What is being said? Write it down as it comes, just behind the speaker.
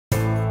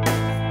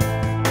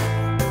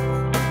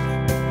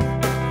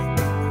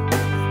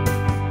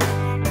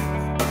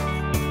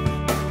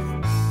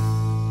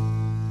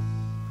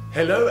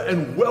Hello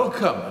and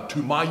welcome to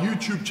my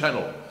YouTube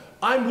channel.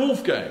 I'm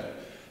Wolfgang.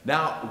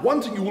 Now, one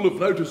thing you will have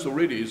noticed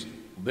already is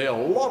there are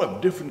a lot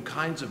of different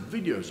kinds of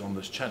videos on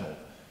this channel.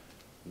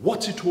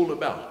 What's it all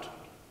about?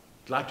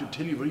 I'd like to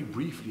tell you very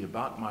briefly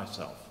about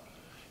myself.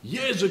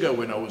 Years ago,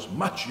 when I was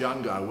much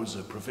younger, I was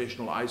a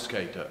professional ice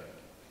skater.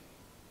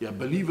 Yeah,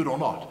 believe it or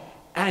not,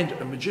 and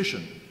a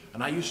magician.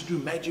 And I used to do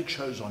magic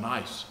shows on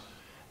ice.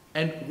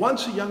 And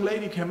once a young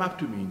lady came up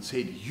to me and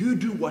said, "You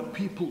do what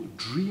people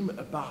dream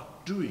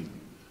about doing."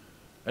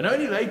 And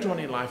only later on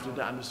in life did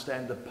I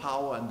understand the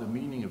power and the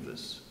meaning of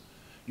this.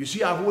 You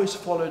see, I've always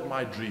followed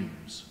my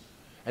dreams.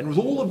 And with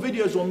all the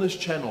videos on this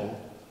channel,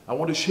 I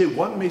want to share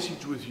one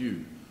message with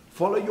you.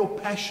 Follow your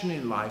passion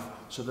in life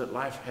so that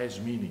life has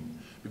meaning.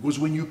 Because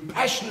when you're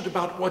passionate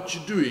about what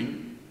you're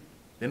doing,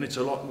 then it's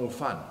a lot more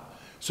fun.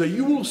 So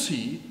you will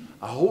see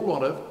a whole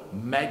lot of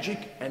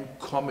magic and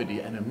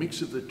comedy and a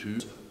mix of the two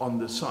on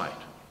the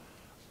site.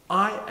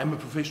 I am a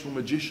professional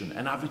magician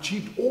and I've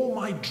achieved all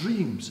my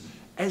dreams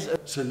as a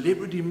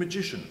celebrity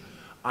magician.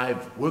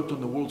 I've worked on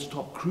the world's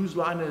top cruise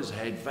liners,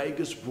 had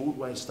Vegas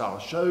Broadway style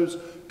shows,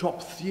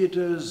 top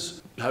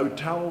theaters,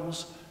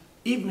 hotels,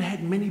 even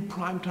had many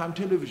primetime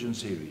television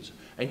series.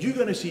 And you're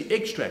going to see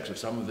extracts of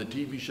some of the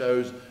TV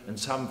shows and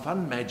some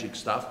fun magic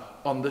stuff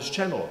on this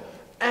channel.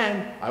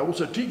 And I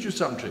also teach you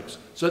some tricks.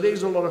 So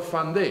there's a lot of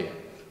fun there.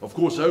 Of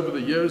course, over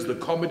the years, the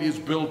comedy is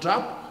built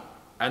up,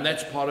 and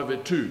that's part of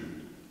it too.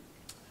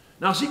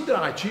 Now, seeing that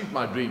I achieved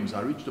my dreams,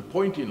 I reached a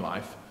point in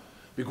life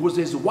because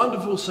there's a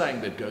wonderful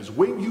saying that goes,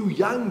 when you're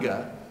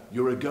younger,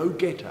 you're a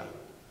go-getter.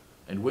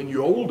 And when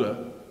you're older,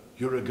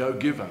 you're a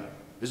go-giver.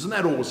 Isn't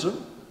that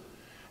awesome?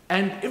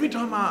 And every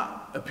time I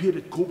appeared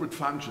at corporate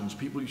functions,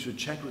 people used to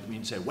chat with me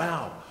and say,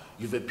 "Wow,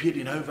 you've appeared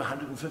in over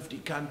 150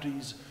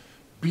 countries,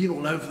 been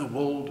all over the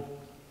world.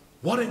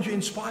 Why don't you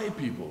inspire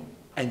people?"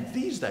 And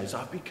these days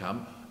I've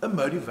become a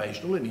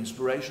motivational and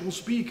inspirational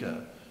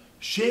speaker,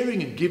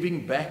 sharing and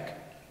giving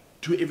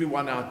back to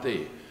everyone out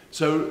there.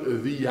 So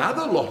the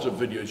other lot of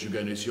videos you're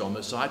going to see on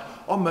the site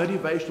are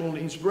motivational and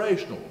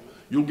inspirational.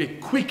 You'll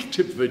get quick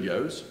tip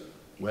videos.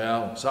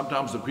 Well,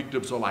 sometimes the quick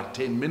tips are like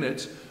 10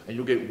 minutes, and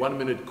you'll get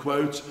 1-minute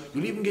quotes.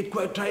 You'll even get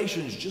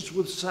quotations just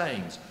with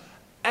sayings.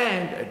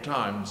 And at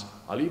times,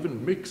 I'll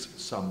even mix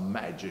some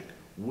magic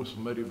with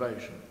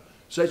motivation.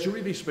 So it's a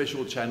really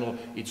special channel.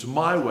 It's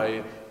my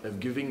way of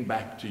giving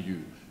back to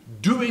you.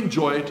 Do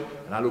enjoy it,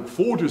 and I look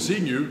forward to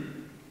seeing you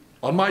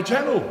on my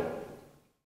channel.